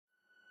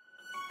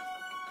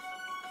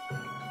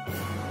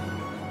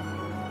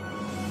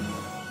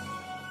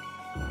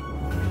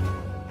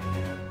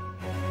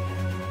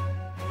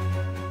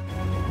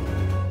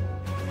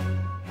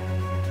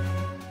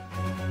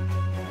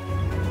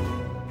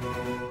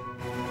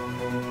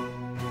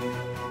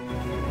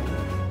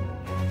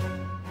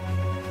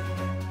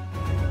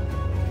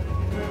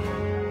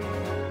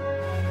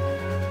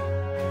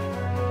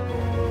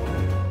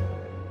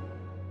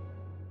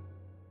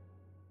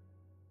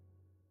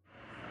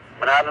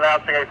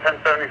announcing a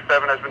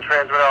 1077 has been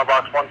transmitted on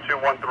box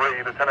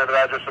 1213, the tentative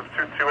address of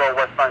 220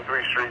 West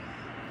 93 Street.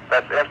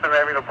 That's Amsterdam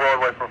Avenue,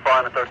 Broadway, for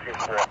fire on the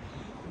 13th floor.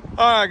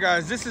 All right,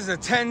 guys, this is a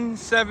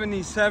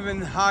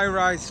 1077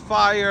 high-rise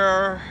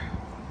fire.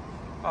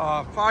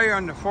 Fire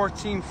on the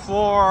 14th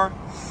floor.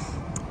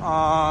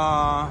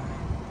 I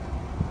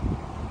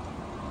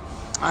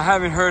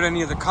haven't heard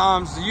any of the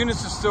comms. The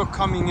units are still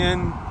coming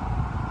in.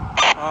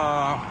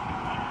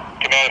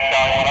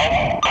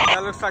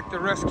 That looks like the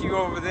rescue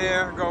over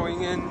there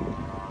going in.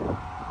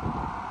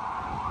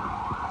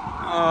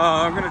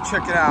 I'm gonna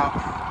check it out.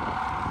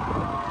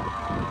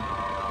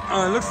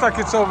 It looks like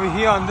it's over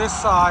here on this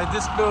side,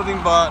 this building,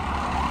 but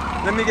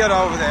let me get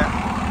over there.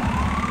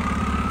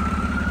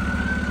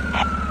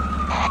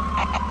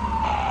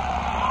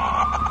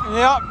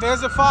 Yep,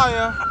 there's a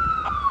fire.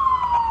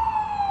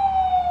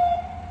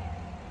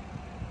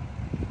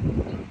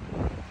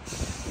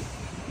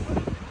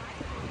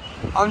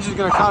 I'm just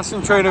gonna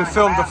concentrate and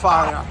film the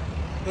fire.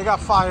 They got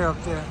fire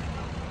up there.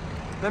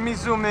 Let me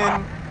zoom in.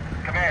 Come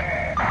in.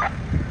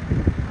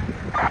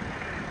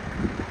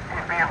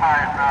 Be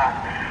advised,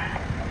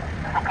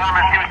 the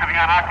apartment seems to be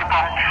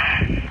unoccupied.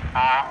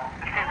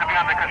 It seems to be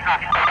under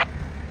construction.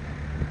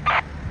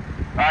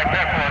 Alright,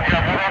 careful. Do you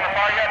have water on the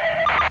fire yet?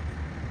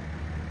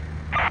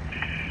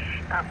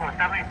 Careful,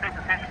 76 is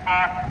his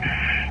spot.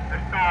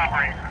 There's still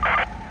operating.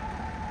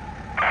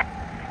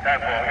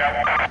 Careful,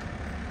 yeah.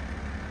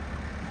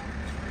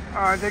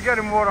 Alright, they're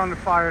getting water on the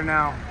fire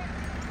now.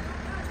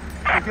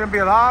 There's going to be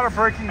a lot of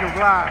breaking of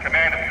glass.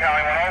 Command, this is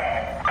Tally 10.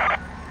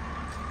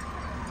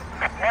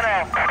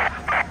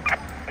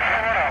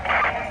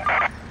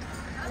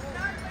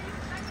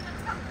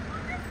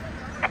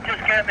 10.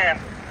 Just get in.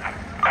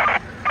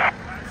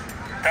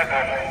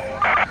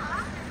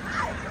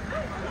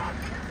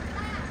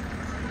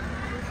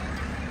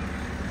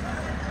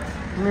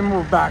 Let me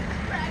move back.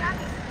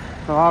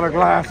 A lot of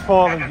glass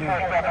falling here.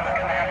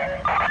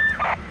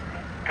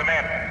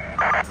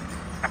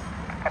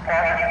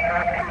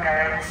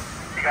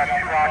 You got 2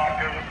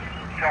 oxygen,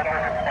 shelter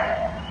in place.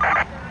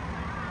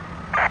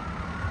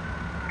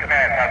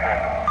 Command, Temple.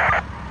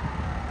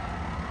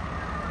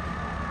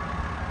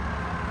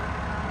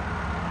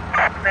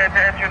 Command to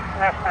engine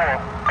 44.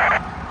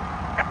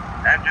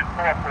 Engine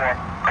 44.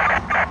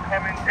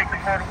 Come in, take the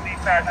photo,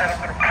 lead pass, head up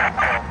to the front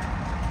floor.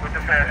 With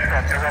the fast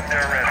truck, they're up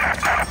there already.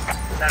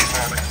 That's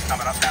forward,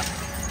 coming up now.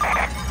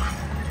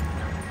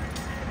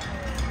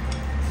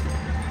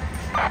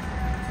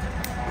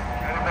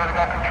 Anybody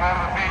got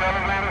control of the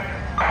elevator?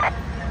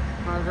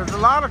 There's a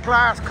lot of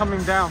glass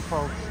coming down,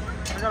 folks.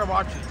 I gotta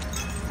watch it.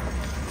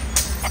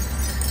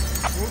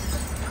 Whoops.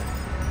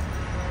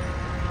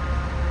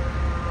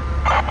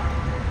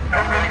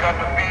 Everybody got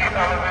the feed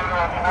elevator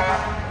on floor?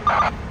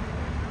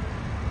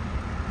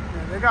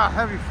 Yeah, they got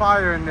heavy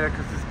fire in there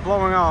because it's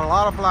blowing out a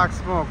lot of black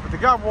smoke, but they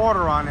got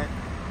water on it.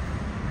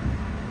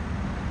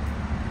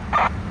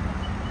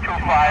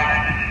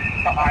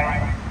 2-5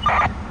 behind.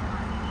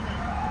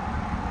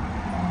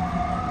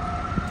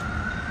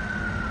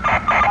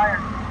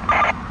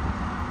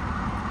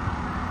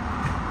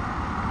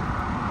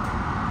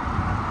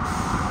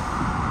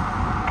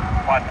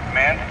 Watch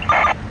command.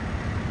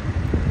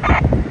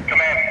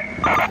 Command.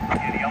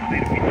 Yeah, the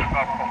elevator we took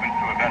off open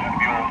to a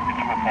vestibule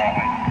into a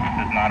apartment.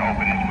 Does not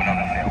open into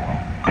another stairwell.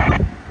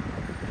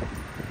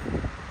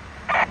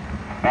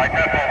 Alright,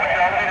 Temple, what's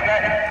your elevator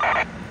back?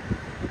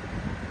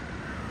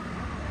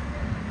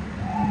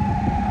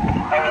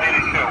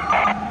 Elevator 2.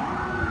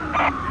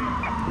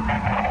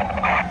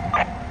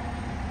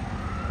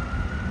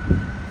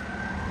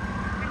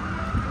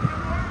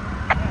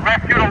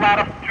 Rescue the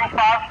ladder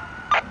 2-5.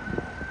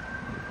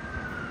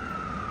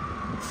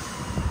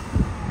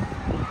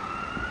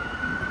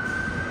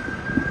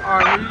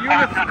 Alright, the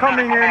units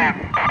coming in.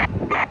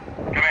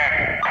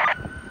 Command.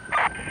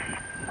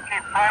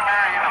 Keep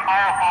primary in the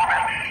fire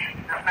apartment.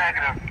 It's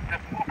negative.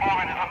 This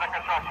apartment is under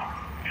construction.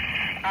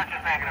 Search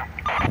is negative.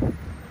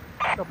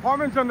 The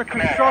apartment's under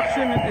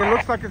construction. It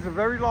looks like it's a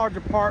very large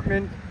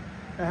apartment.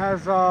 It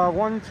has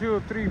 1, 2,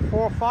 3,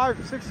 4,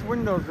 5, 6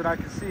 windows that I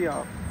can see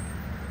of.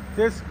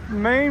 This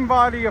main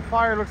body of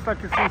fire looks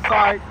like it's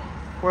inside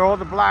where all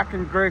the black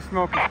and gray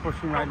smoke is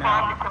pushing right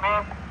now.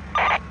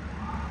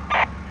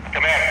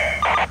 Command.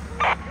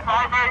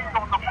 Primaries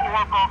on the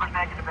floor above the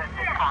negative at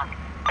this time.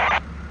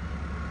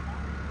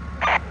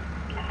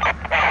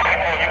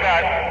 You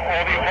got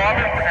all the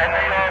apartments and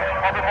the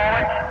public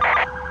hallways?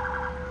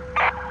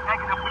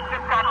 Negative, we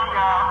just got the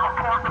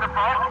apartment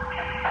above,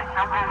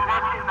 and we're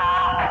working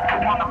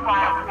on the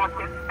fire force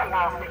to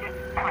get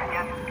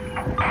again.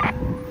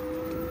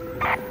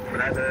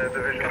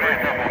 Division.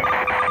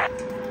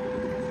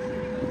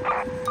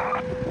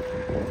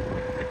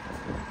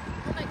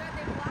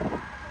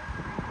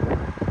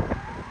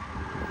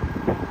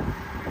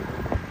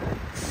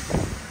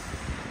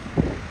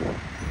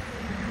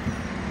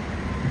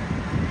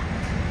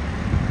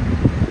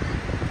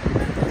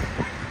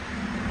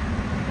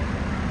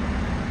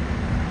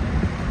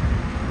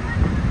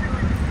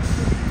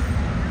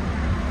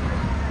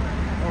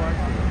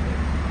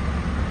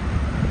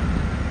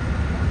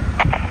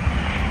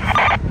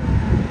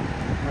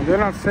 They're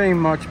not saying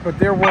much, but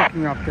they're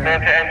working up there. Man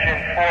to engine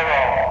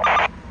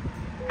 4-0.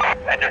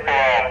 Engine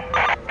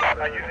 4-0.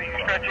 Are you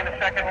stretching the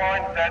second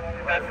line? That's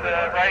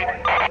right?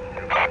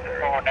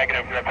 4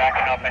 negative. We're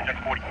backing up engine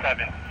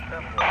 47.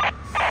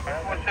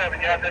 47,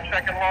 you have that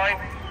second line?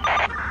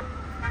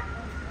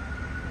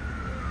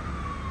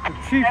 The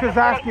chief is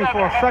asking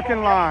for a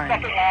second line.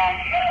 Second line.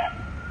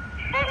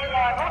 First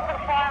line, most of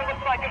the fire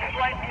looks like it's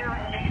right here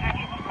in the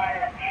engine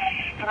fire.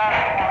 And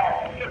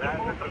just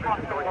move the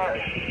front door.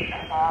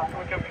 So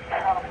we can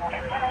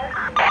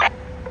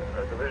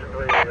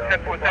It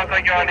sounds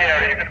like you're on the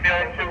air. Are you going to be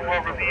able to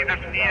relieve if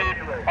needed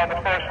on the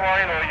first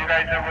line, or you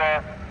guys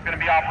are going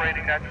to be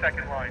operating that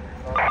second line?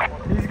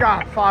 He's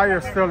got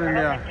fire still in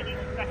there.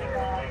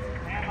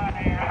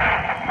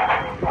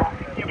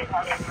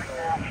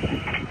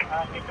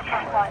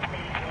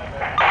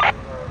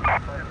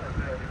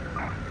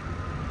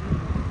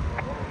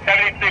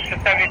 76 to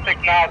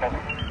 76 nozzle.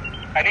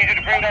 I need you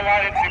to bring that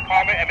line into the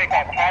apartment and make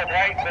a hard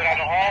right, sit on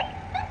the hall.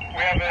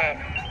 We have a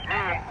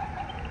room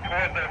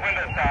towards the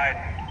window side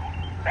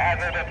that has a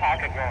little bit of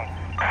pocket going.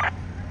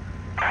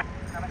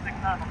 76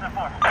 nozzle,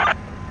 10-4.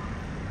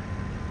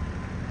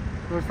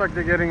 Looks like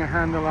they're getting a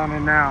handle on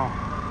it now.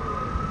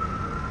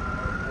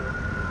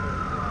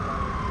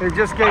 They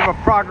just gave a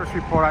progress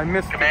report. I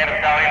missed it. Command of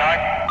Valley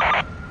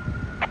 9.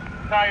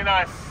 Valley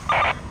 9.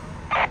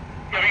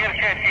 Yeah, we get a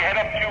chance. You head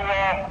up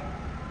to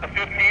the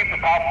 15th, the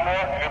top floor.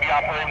 You're going to be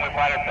operating with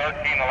ladder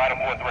 13 and ladder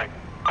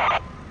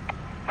 4-3.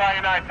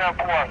 Valley 9,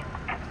 10-4.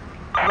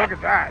 Look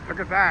at that. Look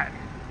at that.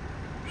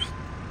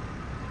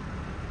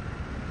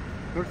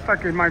 Looks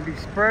like it might be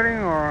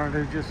spreading, or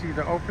they just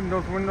either opened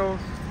those windows.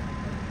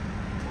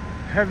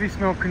 Heavy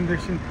snow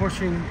condition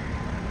pushing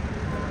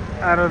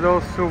out of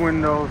those two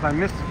windows. I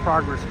missed the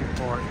progress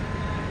report.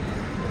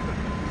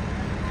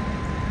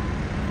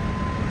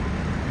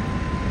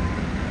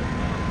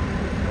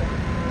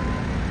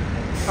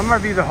 That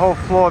might be the whole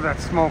floor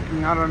that's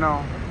smoking. I don't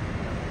know.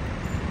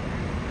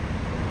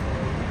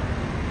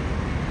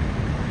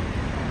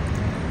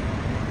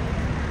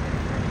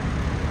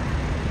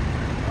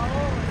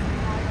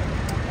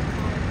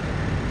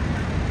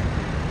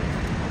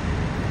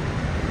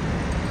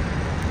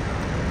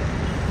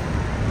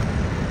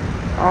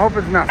 I hope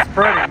it's not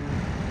spreading.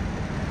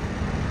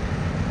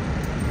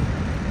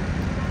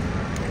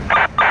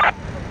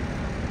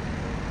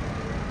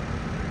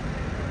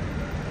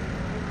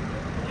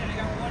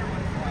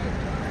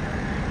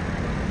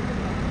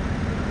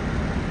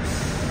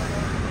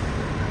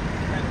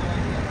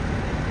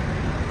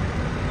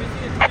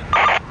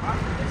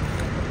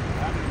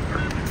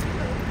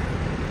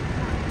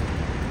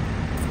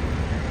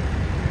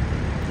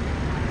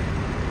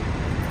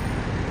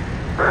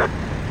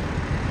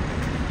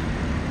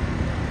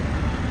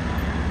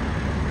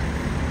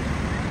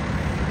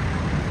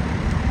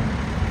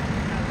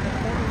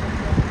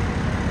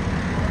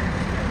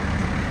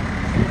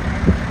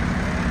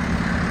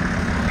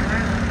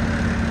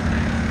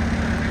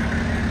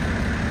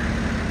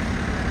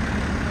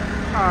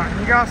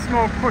 You got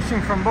smoke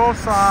pushing from both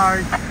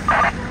sides.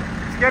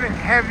 It's getting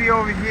heavy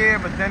over here,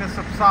 but then it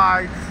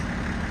subsides.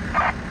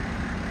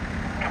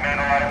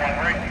 Command ladder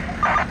 1-3.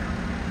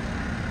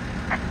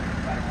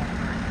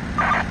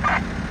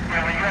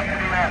 Yeah, when you have to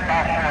do that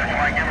top floor, you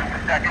might give us the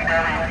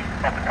secondary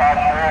of the top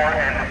floor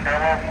and the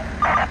stairwell.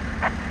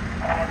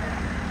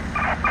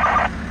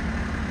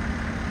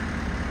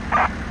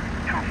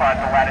 2-5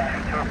 to ladder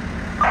 2-2.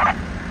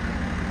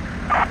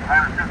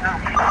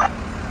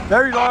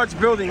 Very large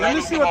building. Let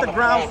me see what the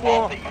ground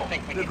floor,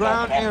 the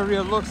ground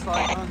area looks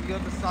like on the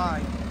other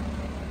side.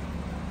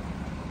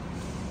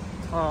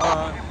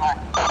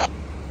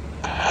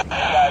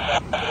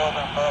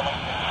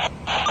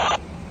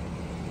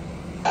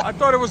 I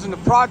thought it was in the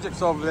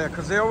projects over there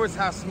because they always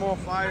have small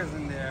fires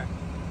in there.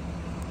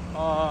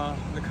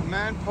 The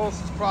command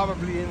post is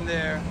probably in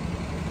there.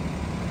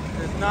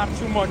 There's not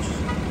too much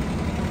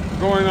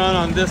going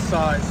on this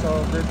side,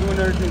 so they're doing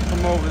everything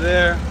from over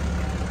there.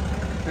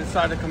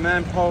 Inside the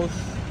command post.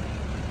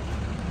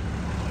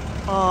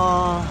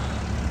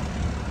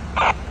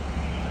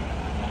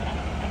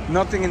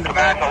 Nothing in the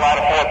back.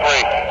 Ladder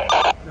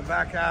 4-3. The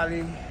back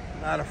alley.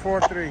 Ladder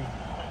 4-3.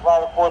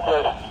 Ladder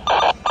 4-3.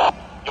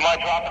 You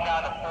mind dropping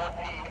down to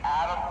 14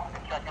 Adam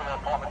and checking the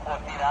apartment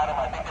 14 Adam?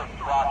 I think there's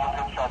 2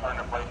 occupants sheltering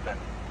in place there.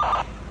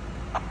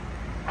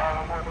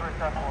 Ladder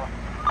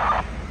 4-3,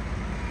 10-4.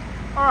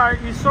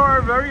 Alright, you saw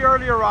a very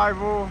early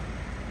arrival.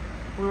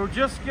 We were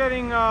just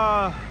getting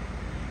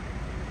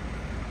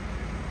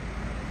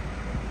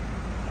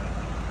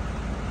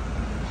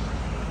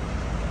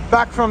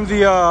back from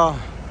the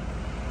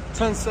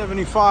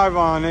 1075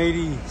 on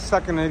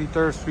 82nd,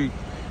 83rd Street,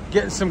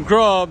 getting some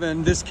grub,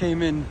 and this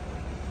came in.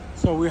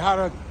 So we had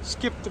to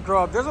skip the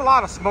grub. There's a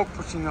lot of smoke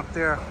pushing up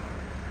there.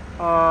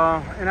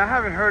 And I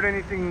haven't heard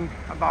anything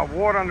about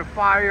water on the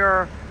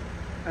fire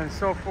and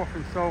so forth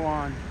and so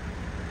on.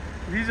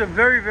 These are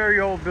very, very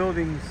old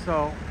buildings,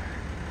 so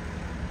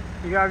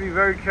you gotta be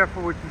very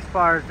careful with these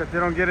fires that they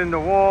don't get in the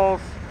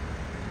walls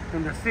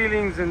and the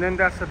ceilings, and then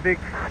that's a big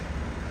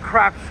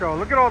crap show.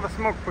 Look at all the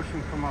smoke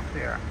pushing from up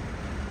there.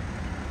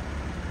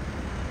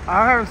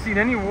 I haven't seen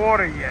any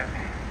water yet.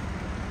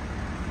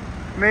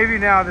 Maybe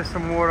now there's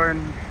some water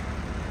in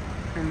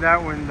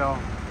that window.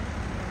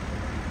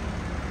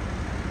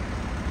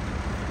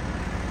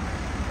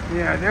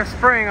 Yeah, they're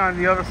spraying on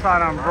the other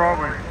side on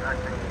Broadway.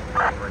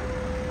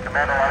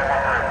 Commander,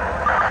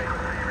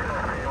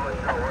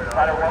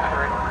 Ladder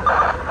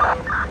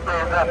 1-3.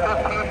 There's a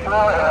 15th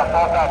floor and a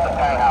both out the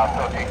penthouse,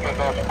 so if you can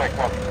go quick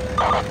look.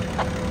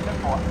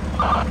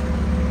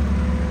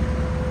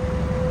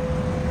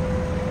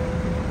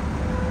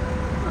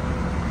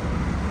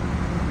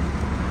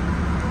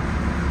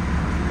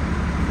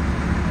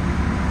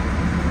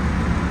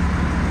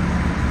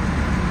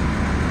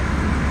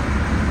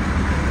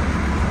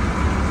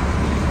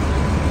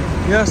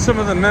 Yeah, some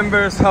of the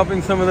members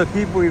helping some of the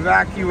people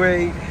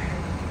evacuate.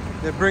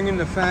 They're bringing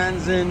the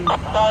fans in.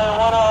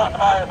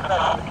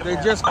 They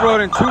just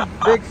brought in 2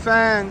 big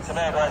fans. We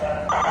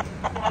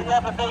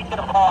have a vacant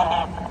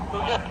apartment. We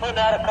just put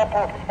out a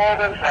couple of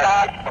folders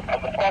shots. I'm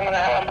going to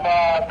have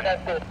them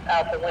tested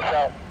out the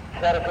window.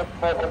 Is that a good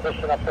floor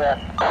condition up there?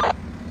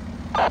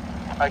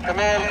 I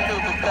command 2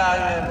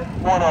 Battalion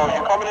 1-0.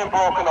 You're coming in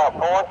broken up.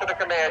 Go on to the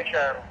command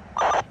channel.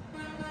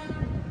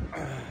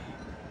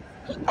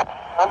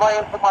 I'm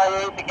waiting for my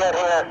aide to get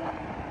here.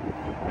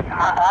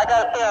 I got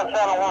to stay on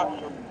channel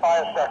 1.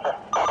 Fire sector.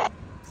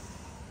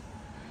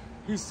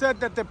 He said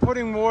that they're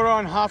putting water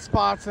on hot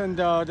spots and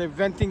they're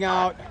venting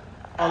out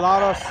a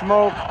lot of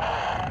smoke.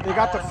 They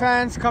got the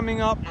fans coming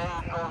up. Sorry,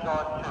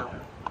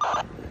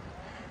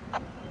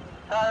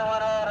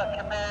 what order,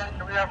 command?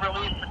 Can we have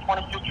release for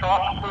 22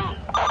 trucks, please?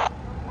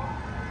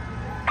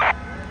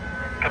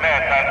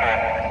 Command,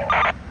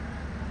 10-4.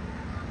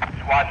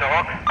 Squad to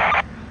hook.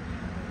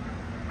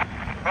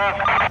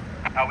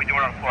 How we doing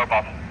on floor,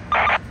 boss?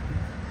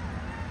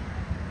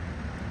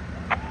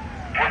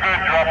 We're good,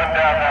 dropping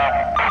down now.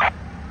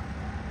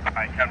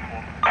 Alright, 10-4.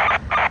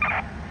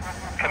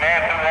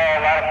 Command to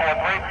ladder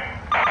 4-3.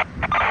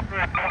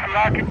 The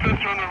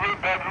occupants are in the room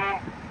bedroom.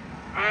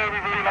 Very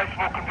light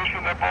smoke condition.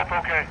 They're both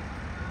okay.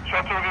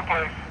 Shelter in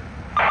place.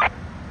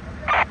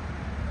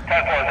 10-4,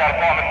 is that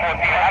apartment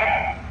 14 Adam?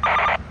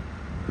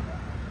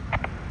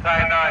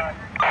 9-9.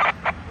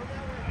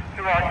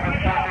 2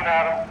 occupants, 14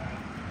 Adam.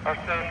 Are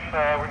safe,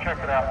 we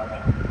checked it out.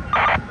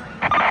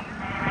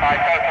 Alright,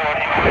 10-4,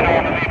 you can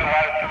on the lead of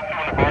ladder 2-2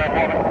 in the bar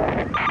apartment.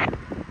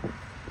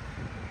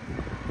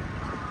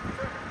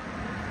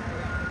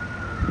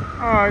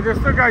 Alright, they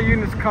still got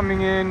units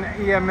coming in,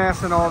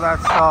 EMS and all that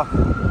stuff.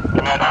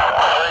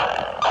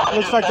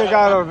 Looks like they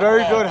got a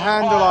very good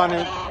handle on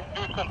it.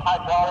 Do some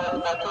hydraulic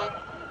measures.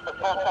 The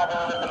folks have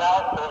everything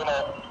out, so we're going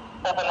to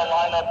open the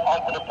lineup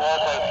onto the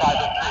Broadway side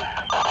of the street.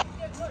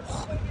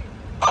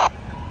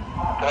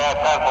 Command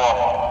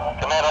 10-4.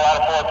 Command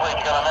ladder 4-3,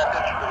 you got a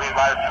message? We leave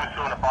ladder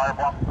 2-2 in the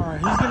fireball.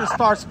 Alright, he's gonna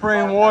start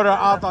spraying water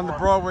out on the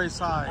Broadway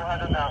side.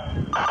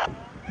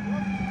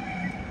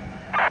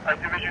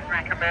 Division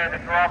 3 Command,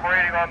 if you're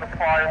operating on the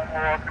fire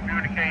floor,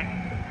 communicate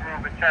through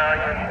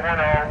Battalion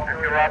 1-0. If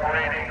you're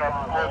operating on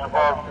the floors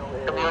above,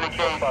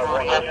 communicate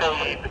through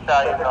SAE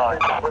Battalion 9.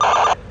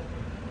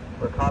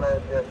 Recon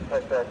just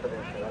check the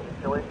activation.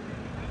 Issuing.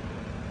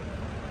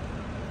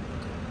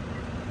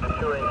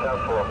 Issuing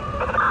 10-4.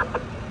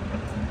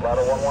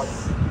 Ladder 1-1.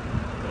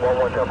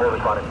 1-1 10-4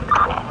 responding.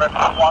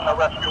 Rescue 1, the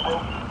rescue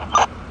room.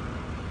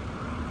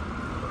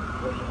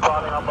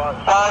 Responding on boss.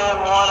 Battalion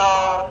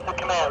 1-0 to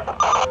command.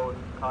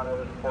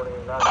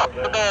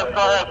 Command,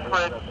 go ahead,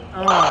 Fred.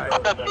 Alright.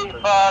 Chief,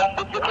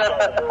 did you get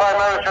that the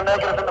primaries are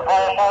negative in the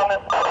fire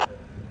department?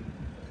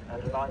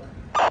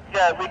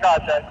 Yeah, we got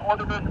that.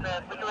 Order to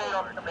command. Put your aid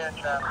on the command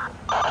channel.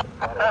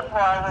 That's why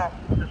I went.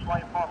 Just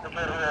white pump a bit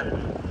here.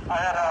 I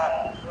had to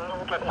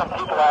get some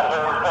people out of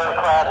here. It was very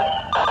crowded.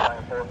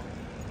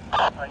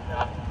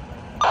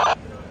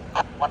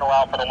 1-0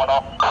 Alpha to 1-0.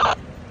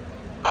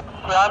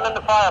 Yeah, I'm in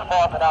the fire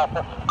department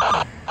office.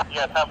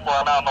 Yeah, 10-4,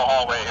 I'm out in the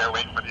hallway here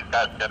waiting for these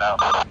guys to get out.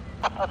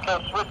 Okay,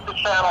 switch to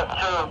channel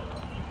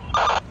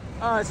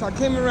 2. Alright, so I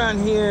came around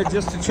here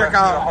just to check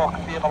out.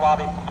 Be in the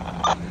lobby.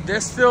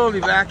 They're still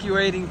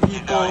evacuating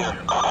people.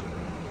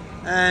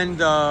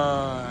 And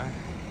I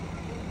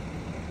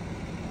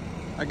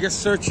guess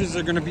searches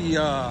are gonna be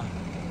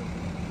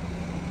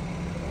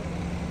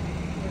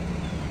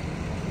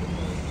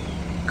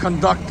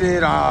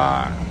conducted,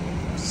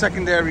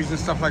 secondaries and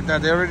stuff like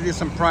that. They already did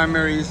some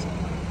primaries.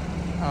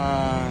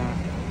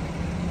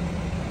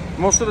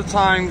 Most of the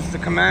times the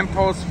command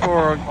posts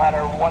for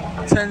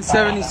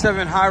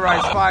 1077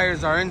 high-rise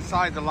fires are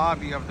inside the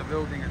lobby of the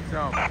building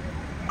itself.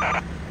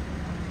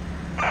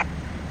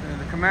 And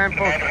the command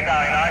post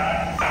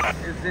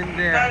is in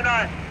there.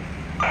 9-9.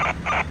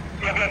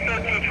 You have a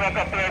 13 truck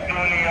up there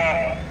doing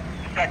the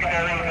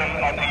secondaries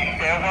on the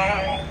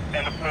stairwells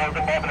and the floors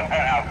above in the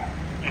penthouse.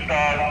 Just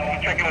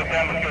checking with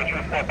them and get a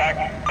report back.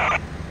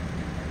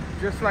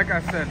 Just like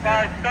I said.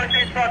 Alright,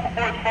 13 truck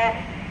before smoke.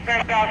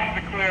 Penthouses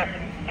are clear.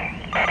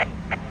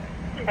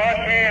 Squad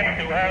hands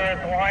to her at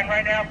the line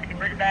right now. Can you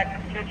bring it back to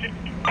the kitchen?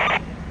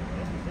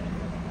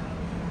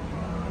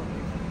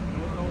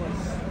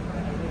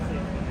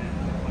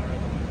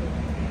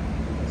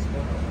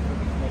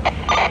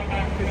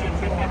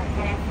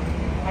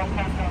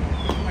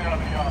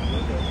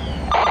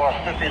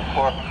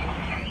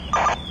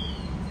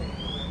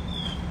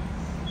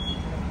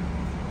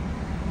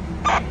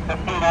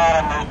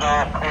 Adam is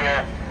all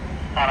clear,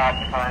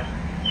 unoccupied.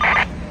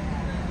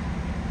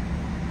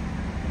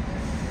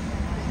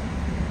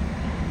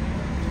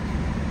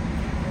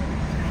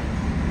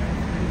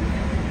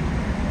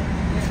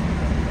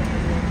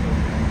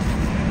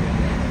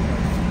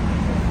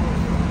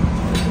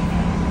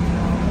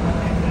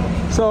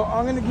 So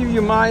I'm going to give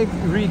you my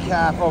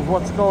recap of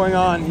what's going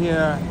on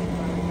here.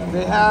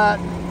 They had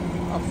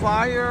a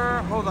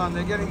fire. Hold on,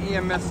 they're getting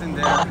EMS in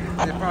there.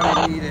 They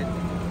probably need it.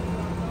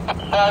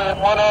 Battalion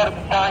 1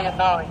 Battalion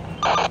 9.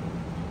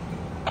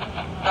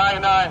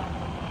 Battalion 9.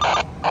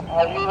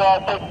 Are you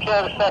taking care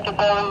of the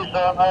secondaries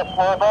on that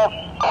floor above?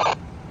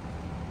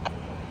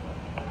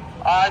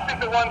 I think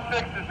the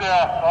 1-6 is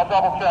there. I'll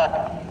double check.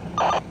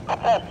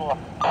 First floor.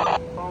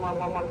 Phone on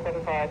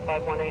 1175,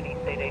 5180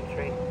 State 8th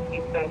Street,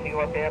 East End to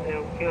York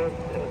Avenue, Hughes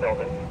in the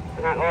building.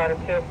 Manhattan Ladder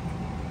 2.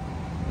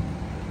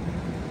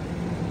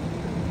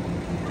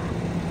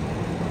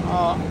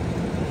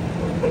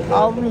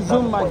 I'll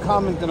resume my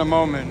comment in a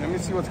moment. Let me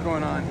see what's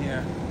going on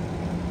here.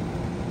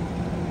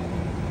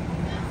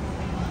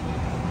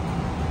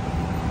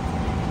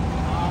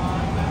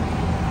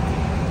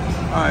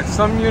 All right,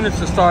 some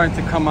units are starting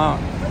to come out.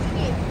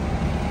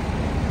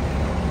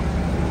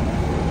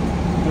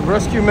 The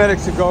rescue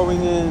medics are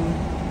going in.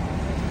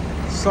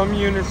 Some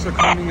units are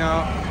coming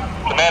out.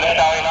 Command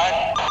Battalion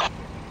 9.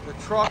 The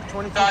truck,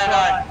 22. Battalion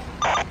 9.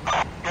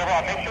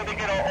 Yeah, make sure they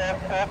get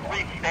all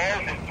 3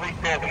 stairs. There's 3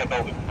 stairs in the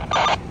building.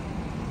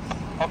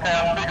 Okay,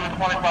 I'm figuring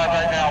 25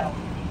 right now.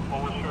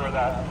 Well, we're sure of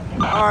that.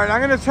 All right,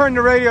 I'm going to turn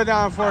the radio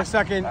down for a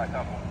second.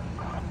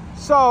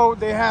 So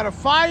they had a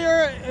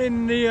fire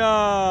in the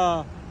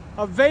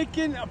a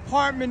vacant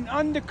apartment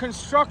under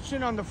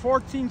construction on the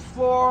 14th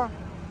floor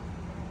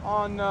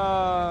on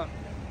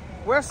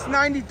West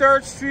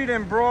 93rd Street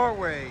and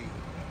Broadway.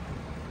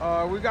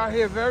 We got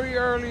here very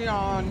early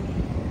on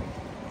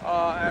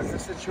as the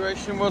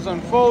situation was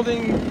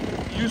unfolding.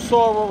 You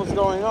saw what was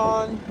going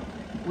on.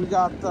 We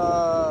got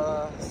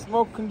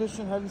smoke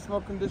condition, heavy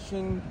smoke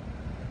condition,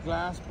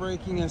 glass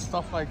breaking and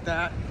stuff like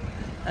that.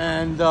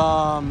 And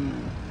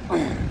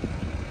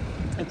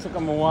it took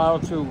them a while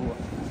to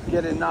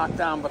get it knocked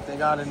down, but they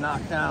got it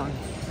knocked down.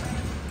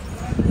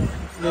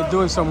 They're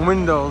doing some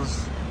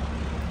windows.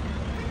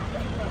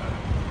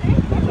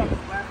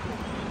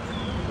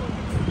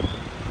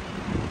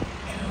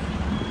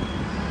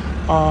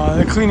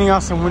 They're cleaning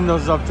out some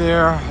windows up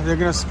there. They're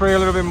gonna spray a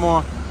little bit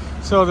more.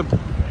 So the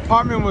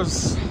apartment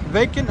was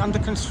vacant under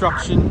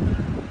construction.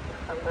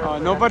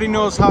 Nobody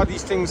knows how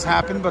these things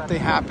happen, but they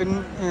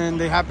happen, and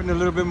they happen a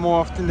little bit more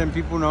often than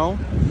people know.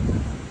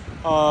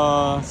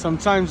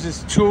 Sometimes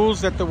it's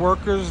tools that the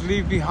workers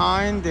leave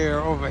behind.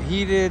 They're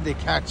overheated. They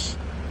catch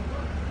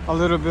a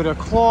little bit of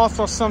cloth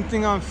or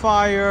something on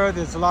fire.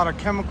 There's a lot of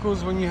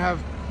chemicals when you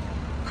have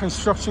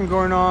construction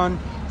going on,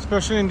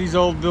 especially in these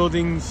old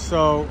buildings.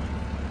 So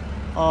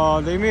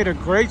they made a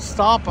great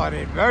stop at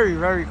it. Very,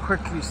 very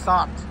quickly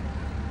stopped.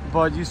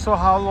 But you saw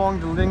how long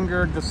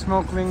the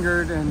smoke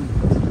lingered, and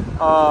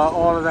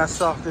all of that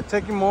stuff. They're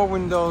taking more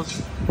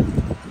windows.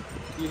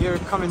 You hear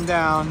it coming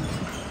down.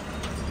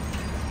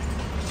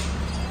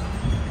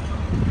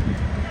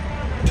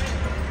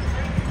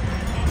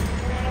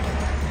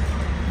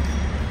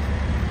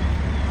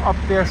 Up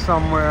there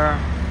somewhere.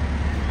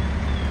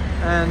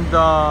 And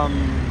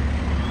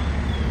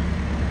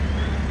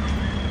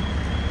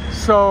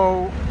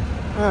so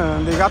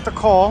they got the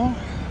call,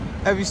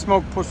 heavy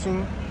smoke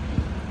pushing.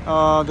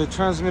 They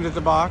transmitted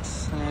the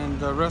box, and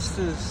the rest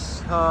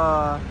is,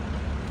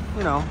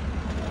 you know,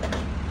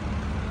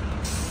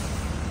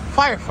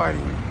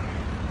 firefighting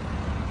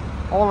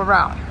all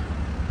around.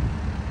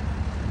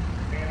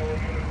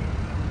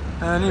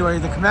 Anyway,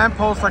 the command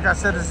post, like I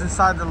said, is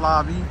inside the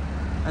lobby.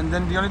 And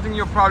then the only thing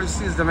you'll probably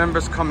see is the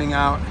members coming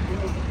out.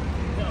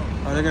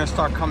 They're gonna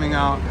start coming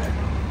out.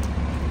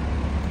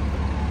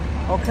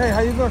 Okay,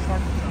 how you doing,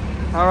 son?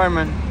 All right,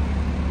 man.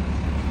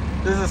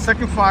 This is the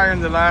second fire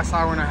in the last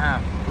hour and a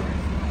half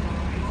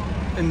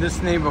in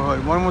this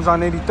neighborhood. One was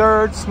on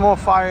 83rd, small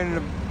fire in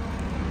the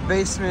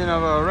basement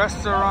of a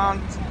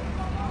restaurant.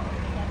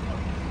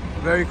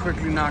 Very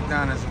quickly knocked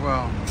down as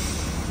well.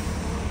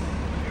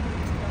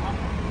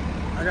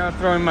 I gotta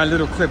throw in my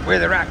little clip. Where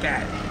the rack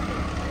at?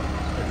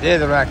 There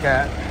the rack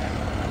at.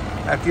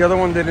 At the other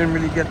one, they didn't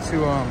really get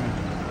to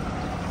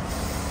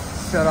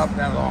set up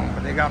that long,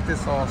 but they got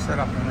this all set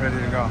up and ready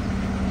to go.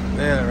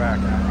 There the rack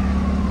at.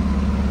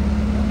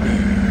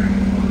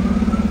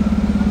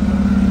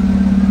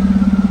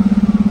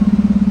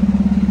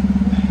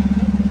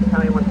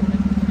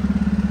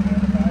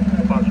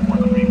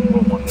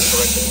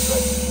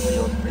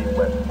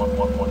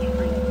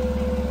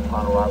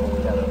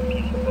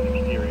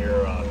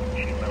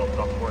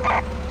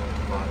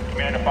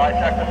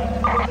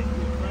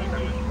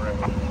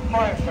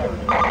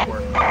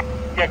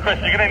 Yeah, Chris,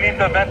 you're gonna need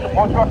the vent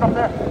support truck up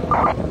there?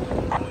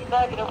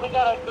 Negative, we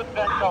got a good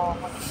vent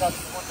going when you got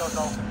these windows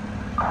open.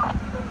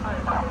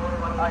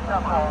 Alright,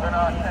 we're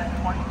gonna send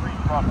 23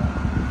 trucks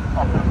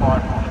up to the bar.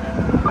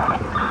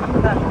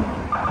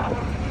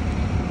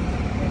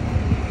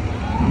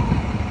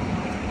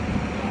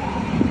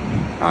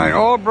 All right,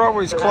 all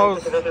Broadway's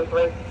closed. Division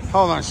 3.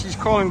 Hold on, she's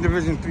calling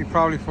Division 3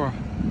 probably for...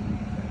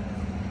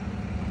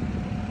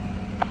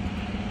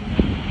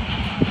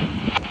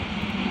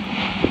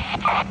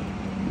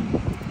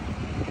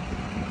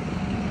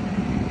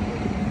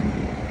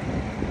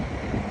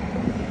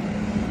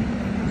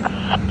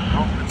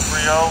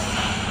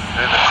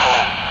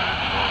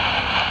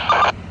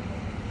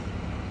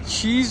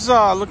 She's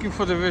looking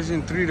for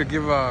Division 3 to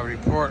give a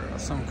report of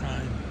some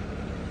kind.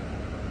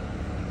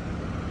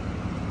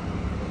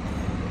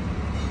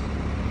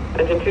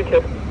 Engine 2-2. Do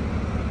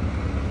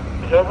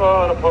you have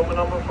an apartment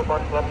number for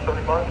box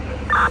 1175?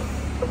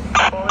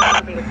 Well, it's going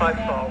to be the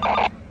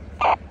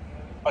 512.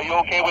 Are you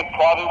okay with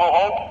probably will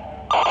hold?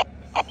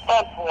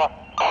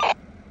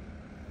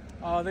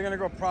 10-4. They're gonna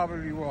go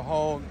probably will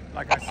hold.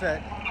 Like I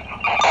said,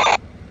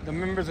 the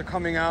members are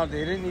coming out.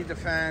 They didn't need the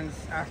fans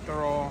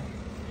after all.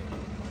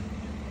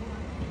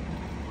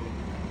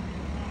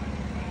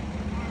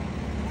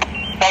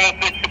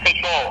 Switch to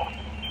control.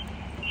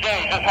 Jay,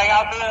 just hang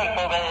out there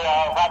until they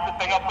wrap this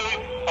thing up,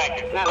 please. Thank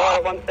you. Not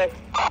ladder 16.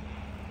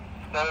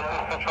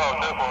 76 control,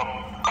 careful.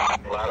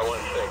 Ladder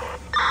 16.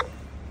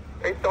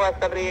 Are you still at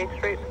 78th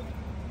Street?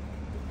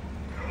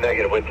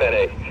 Negative, with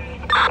 10-8.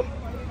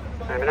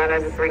 I'm not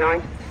engine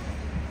 39.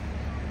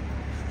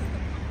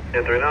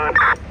 Engine 39.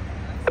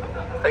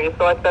 Are you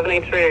still at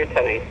 78th Street or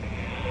 10-8?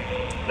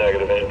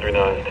 Negative, engine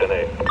 39,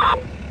 10-8.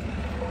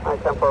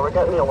 Alright, 10-4. We're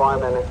getting the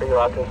alarm in. I figure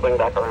I can swing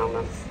back around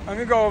then. Let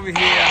me go over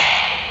here.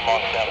 On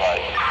standby.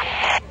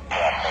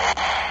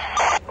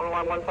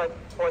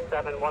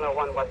 11547,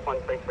 101 West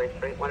 133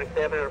 Street, Lennox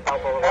Avenue,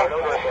 South Boulevard,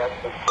 over at gas,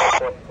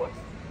 4th floor.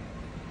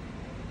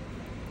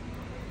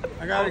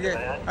 I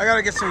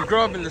gotta get some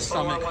grub in the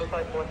stomach.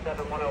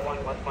 11547,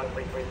 101 West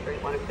 133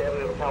 Street, Lennox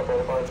Avenue, South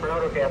Boulevard,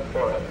 Fernando gas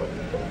 4,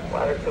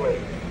 ladder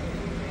 28.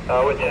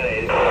 With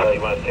 10-8,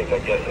 you want to take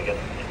that guess again?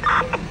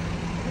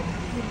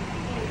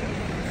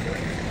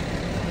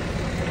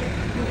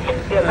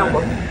 Yeah,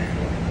 10-4.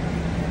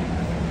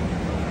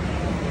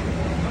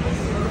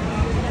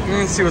 Let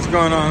me see what's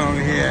going on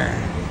over here.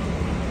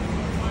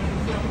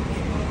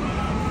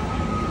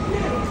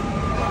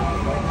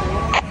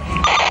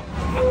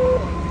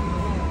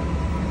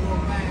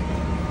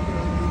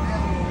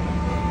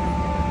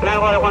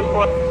 Ladder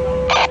 14.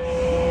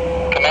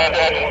 Command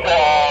engine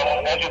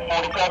 47.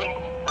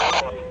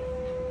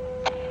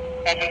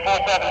 Engine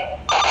 47.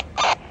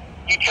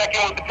 You check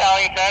in with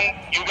Battalion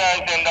 10. You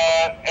guys and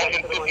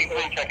engine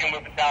 53 check in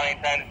with Battalion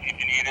 10 to see if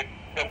you need it.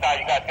 If not,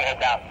 you guys can head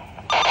down.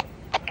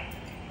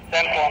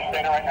 10-4, I'm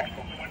staying right next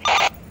to him.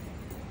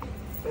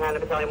 Command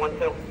Battalion 1-2.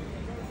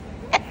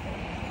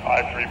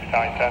 5-3,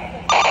 Battalion 10.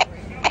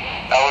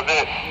 That was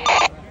it.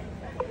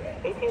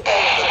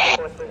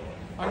 1870.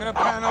 I'm gonna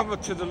pan over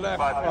to the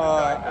left.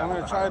 I'm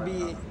gonna try to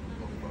be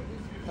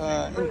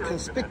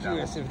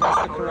inconspicuous, if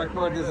that's the correct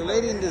word. There's a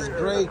lady in this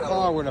gray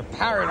car with a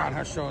parrot on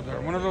her shoulder.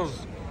 One of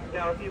those.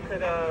 Now, if you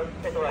could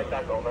take a right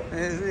back over.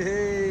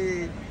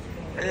 Hey,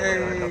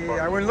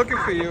 I went looking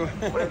for you.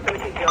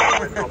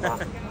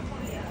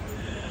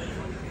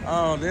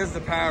 Oh, there's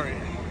the parrot.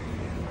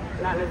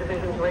 Not in the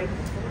Division 3.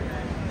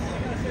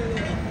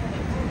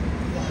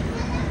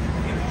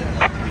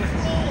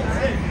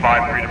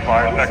 Five, 3 to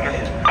fire sector.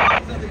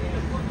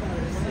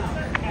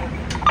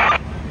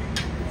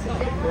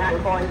 Not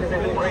calling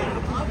Division 3.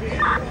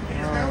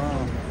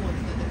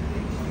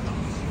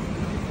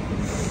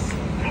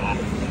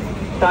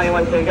 Battalion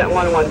 1-2, you got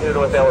 1-1 due to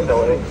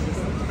availability.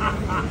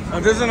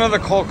 There's another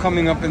call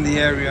coming up in the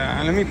area,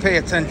 and let me pay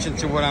attention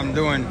to what I'm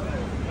doing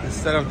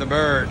instead of the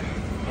bird.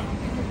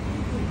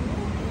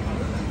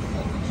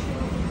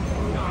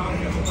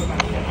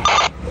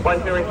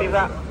 1-2, receive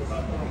that.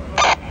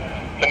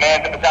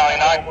 Command to Battalion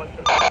 9.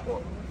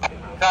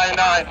 Battalion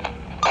 9.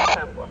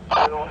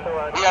 And also,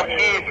 We have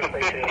keys to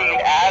 15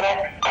 Adam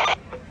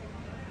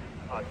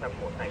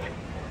 10-4, thank you.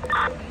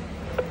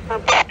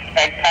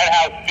 and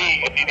Penthouse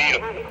B if you need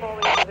them. I'm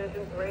calling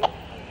Division 3.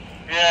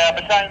 Yeah,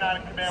 Battalion 9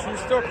 in command.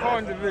 She's still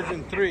calling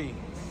Division 3.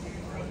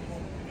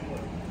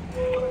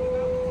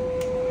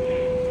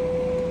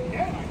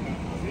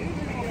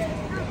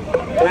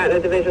 Command to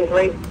Division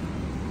 3.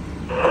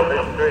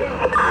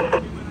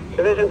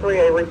 Division 3,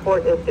 a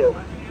report is due.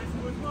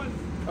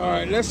 All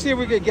right, let's see if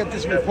we can get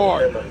this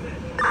report. 10-4.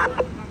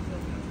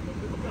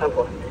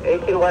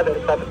 1811 to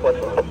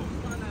 7-4.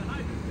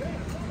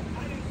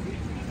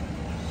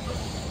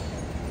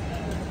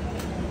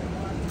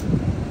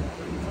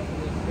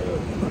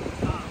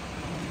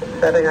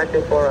 Setting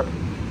acting for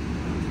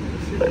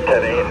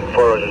 10-8,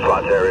 4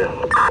 response area.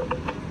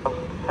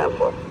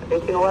 10-4.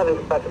 1811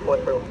 to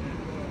 7-4 through.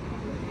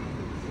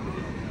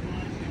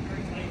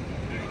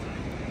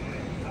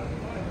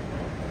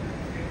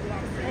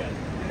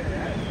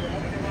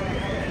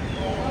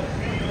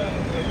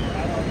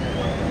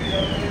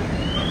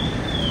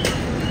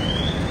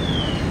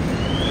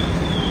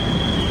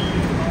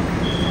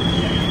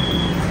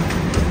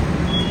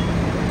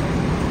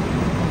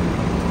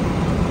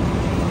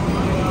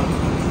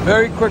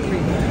 Very quickly.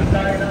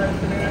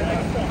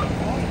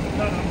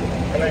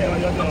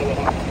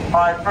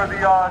 Alright, for the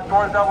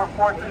doors that were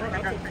forced, you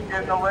can just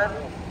begin the list.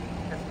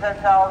 It's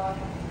 10,000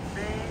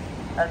 B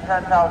and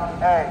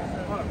 10,000 A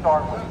to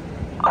start with.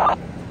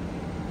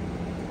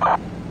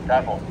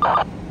 Careful.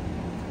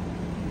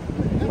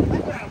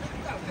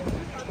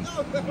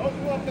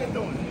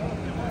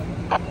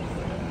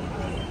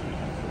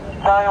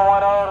 Italian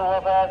 10 to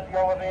have asked the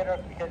elevator,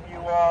 can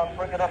you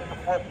bring it up to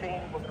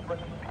 14? We're going to bring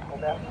some people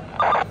down.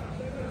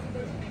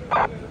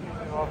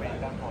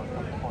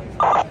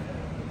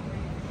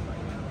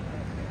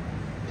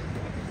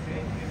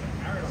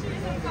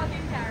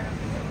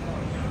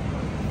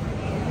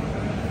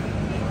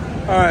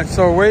 All right,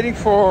 so waiting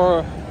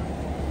for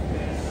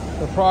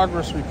the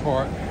progress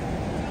report.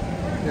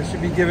 They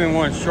should be giving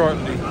one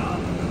shortly. No,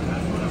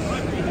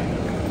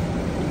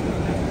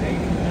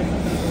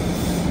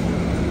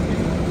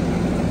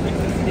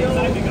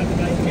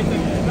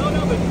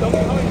 but don't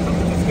call it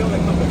something to skill that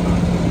comes with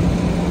time.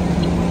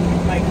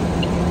 Like, if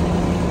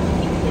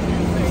you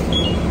say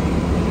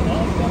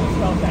all the other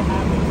stuff that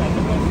happens, like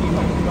the first thing,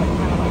 like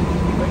kind of like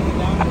break it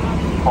down.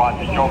 Squad,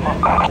 just Joe from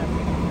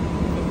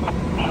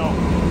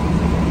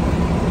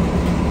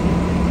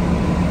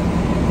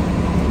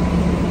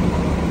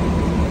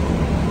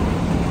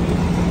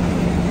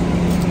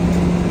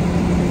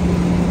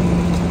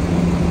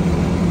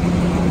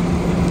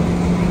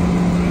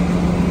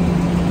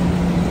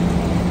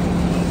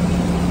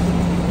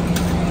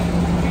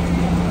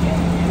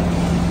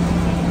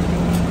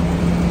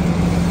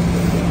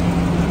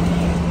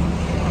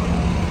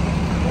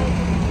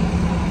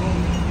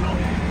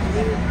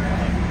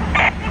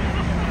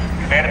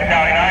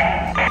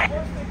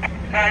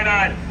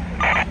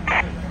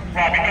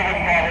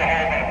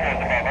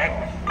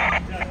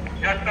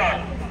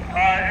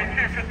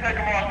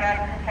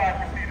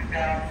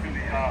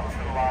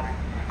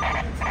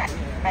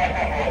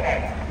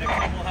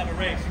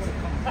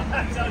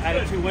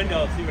Added 2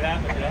 windows, see what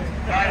happens, yeah?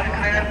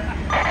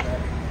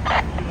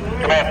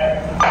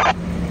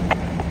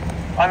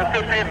 On the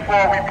 15th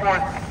floor, we report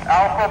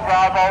Alpha,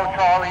 Bravo,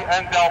 Charlie,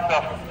 and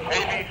Delta, A, B,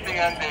 C,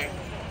 and D.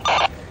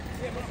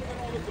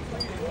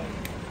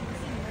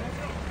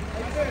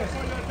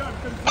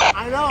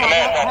 I know. I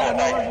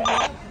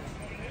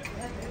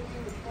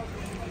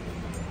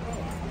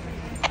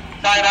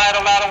Cyanide, a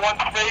ladder 1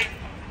 3.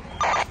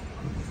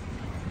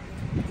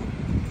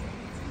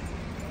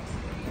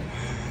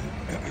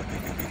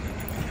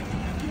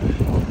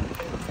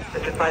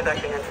 Richard 5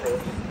 acting entry.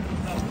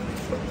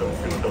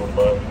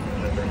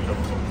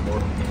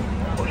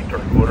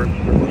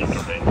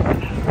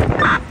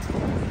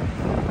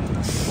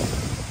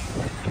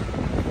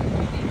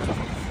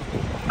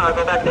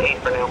 Go back to 8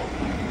 for now.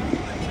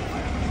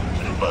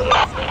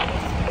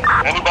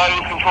 Anybody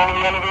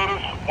controlling the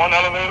elevators? One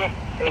elevator?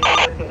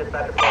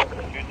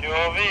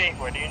 U2OV,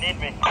 where do you need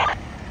me?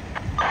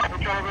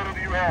 Which elevator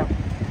do you have?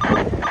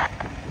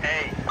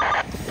 A.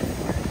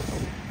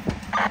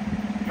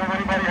 Does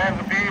anybody have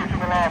the B? It's in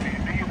the lobby.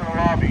 B is in the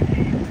lobby.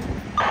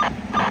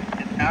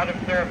 It's out of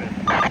service.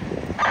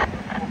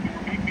 Will you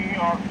meet me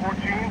on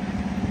 14?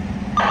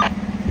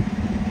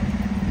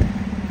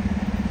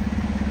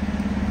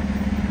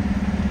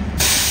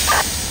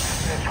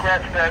 And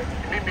scratch that.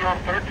 Meet me on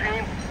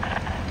 13.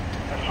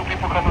 There's 2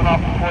 people coming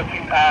off of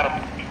 14 Adam.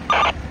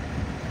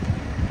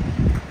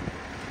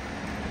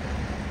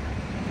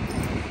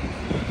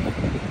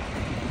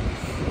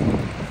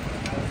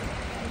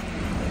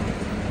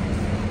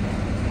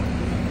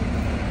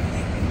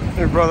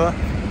 Hey, brother.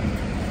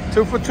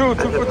 2 for 2, 2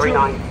 for 2.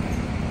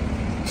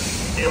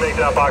 You make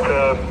that box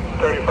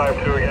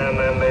 35-2 again,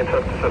 and they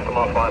took the system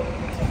offline.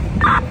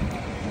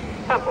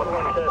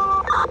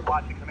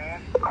 Watching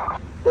command.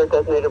 Your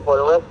designated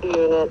border rescue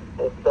unit.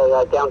 It's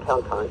a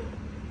downtown time.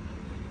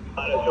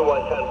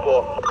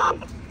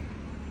 2110-4.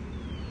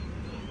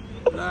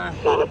 Nah.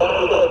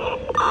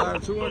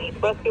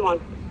 2-1. Rescue 1.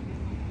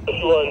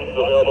 Rescue 1 is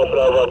available for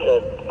that run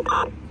check.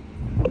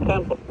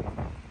 Cancel.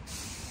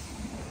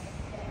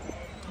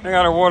 I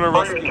got a water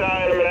rescue.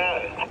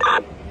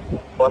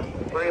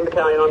 Marine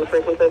Battalion on the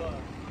frequency.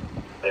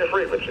 Your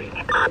frequency.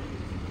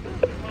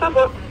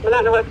 Cancel.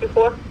 Manhattan Rescue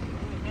 4.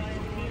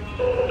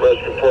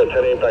 Rescue 4,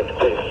 10 back to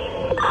base.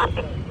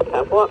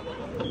 Cancel up.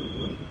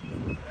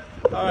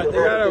 All right, they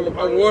got a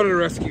water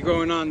rescue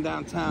going on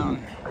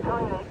downtown.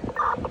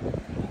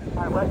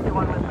 Rescue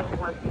 1,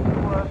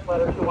 Rescue 4,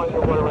 letter 2-1,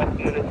 your water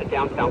rescue unit to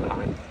downtown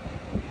coming.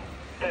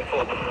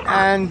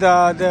 And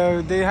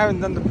they haven't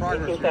done the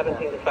progress report.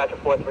 17, dispatcher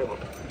 431.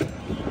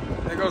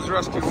 There goes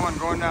rescue 1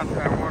 going down to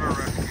that water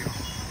rescue.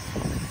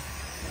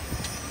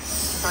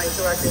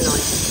 Director 9.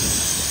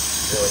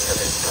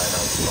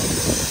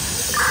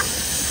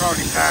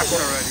 Probably passed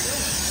already.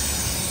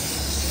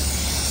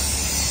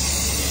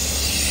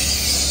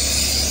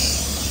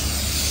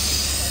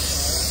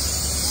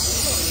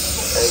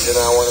 Engine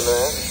now 1 in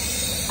there.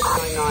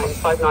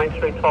 59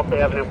 Street, 12th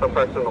Avenue for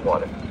person in the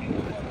water.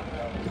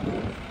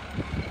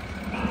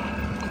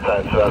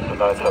 Time so that's the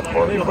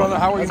 974. Hey, brother,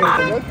 how are you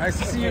doing? Nice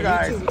to see you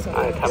guys. 2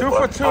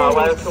 for 2.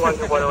 Ladder 2-1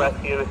 to water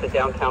rescue unit to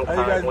downtown How you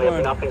guys current. We have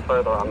doing? nothing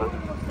further on this.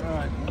 All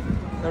right.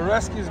 The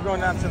rescue's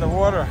going down to the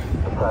water.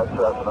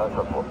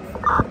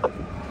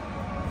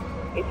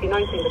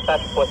 1819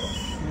 dispatch report.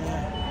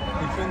 Yeah,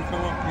 we couldn't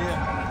come up here.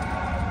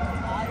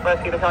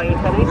 Rescue battalion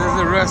coming. There's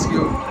a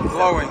rescue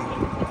blowing.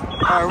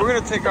 All right, we're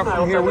gonna take up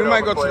from here. We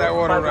might go to that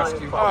water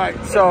rescue. All right,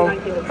 so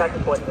 1819 dispatch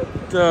report.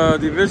 the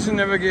division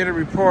navigator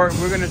report.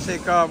 We're gonna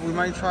take up. We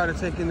might try to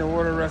take in the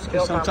water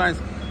rescue sometimes.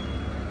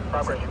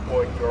 Progress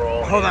report, you're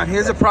all. Hold on,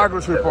 here's a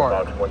progress report.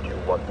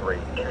 1213,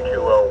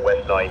 220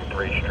 West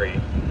 93 Street,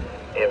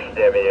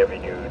 Fdny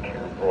Avenue to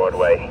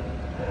Broadway.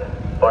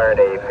 Fire in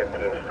a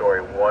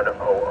 15-story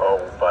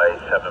 100 by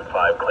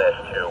 75 Class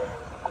 2.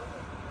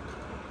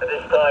 At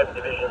this time,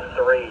 Division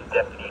 3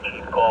 Deputy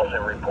Chief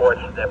Carlson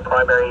reports that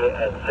primary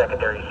and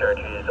secondary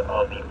searches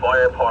of the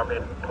fire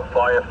apartment,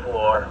 fire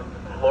floor,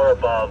 floor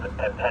above,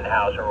 and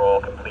penthouse are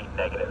all complete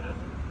negative.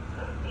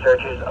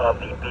 Searches of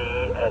the B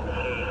and C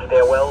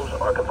stairwells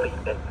are complete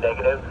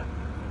negative.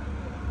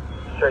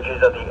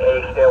 Searches of the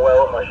A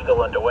stairwell are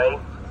still underway.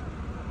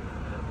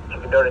 You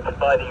can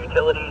notify the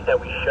utilities that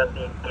we shut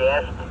the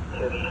gas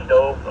to the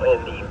stove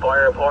in the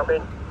fire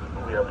apartment.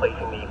 We are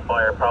placing the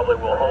fire probably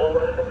will hold,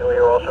 and we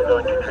are also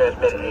going to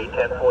transmit a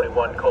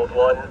 1041 code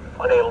 1,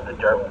 unable to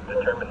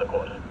determine the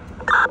cause.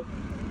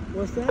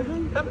 What's that,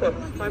 hon? Time of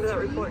that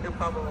report, no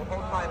problem.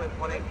 Hold time is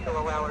 18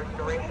 kilohours.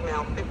 Duration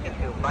now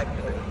 52, 5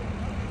 minutes.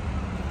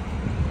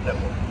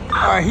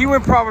 All right, he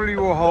would probably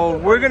will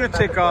hold. We're gonna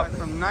take up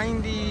from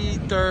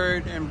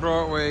 93rd and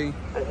Broadway.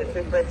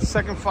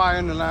 Second fire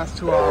in the last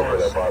 2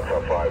 hours.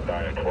 5,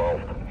 9, and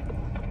 12.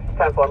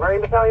 Time for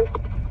Marine Battalion.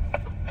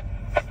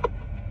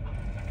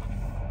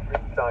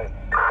 Time.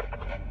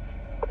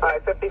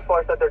 Alright,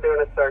 54 said they're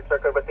doing a search. They're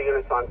good with the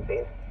units on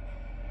scene.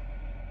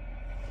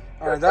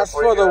 All right, that's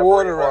for the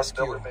water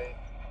rescue.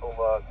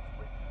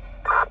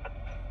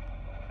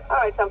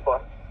 Alright,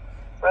 10-4.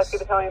 Rescue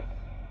Battalion.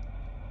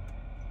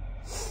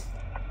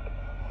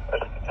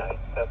 Rescue Battalion,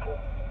 10-4.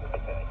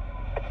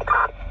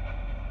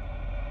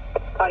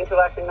 Battalion 2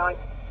 acting 9.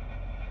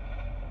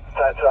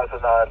 Time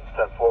 2009,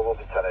 10-4 will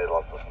be 10-8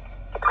 also.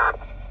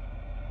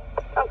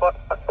 10-4.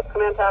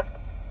 Command task.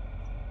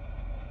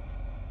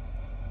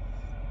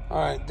 All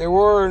right, there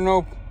were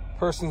no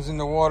persons in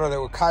the water. There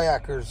were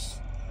kayakers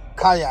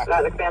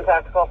kayaking. Command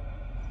tactical.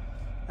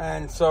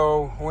 And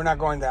so we're not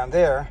going down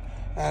there.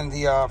 And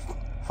the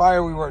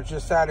fire we were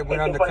just at, it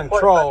went under 1824,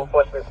 control.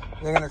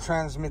 They're going to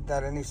transmit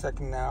that any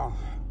second now.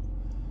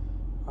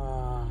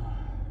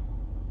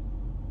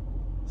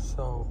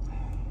 So,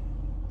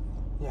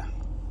 yeah.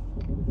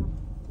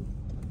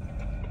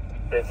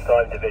 This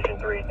time, Division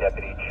 3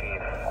 Deputy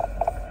Chief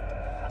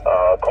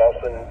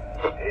Carlson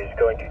is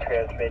going to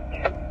transmit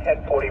to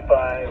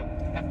 1045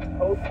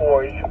 code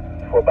 4s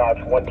for about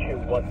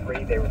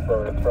 1213. They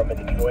refer from an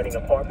adjoining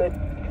apartment,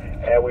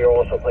 and we are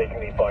also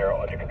placing the fire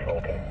under control.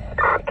 Okay.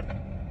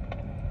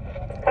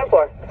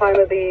 10-4. Time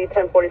of the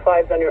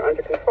 1045s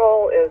under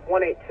control is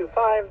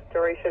 1825.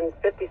 Duration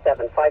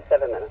 57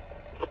 minutes.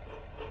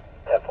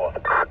 10-4.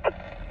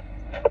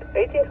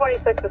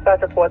 1826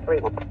 dispatcher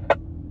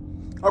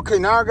 431. Okay,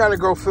 now I got to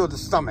go fill the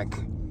stomach.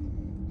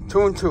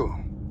 2 and 2.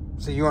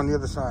 See you on the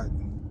other side.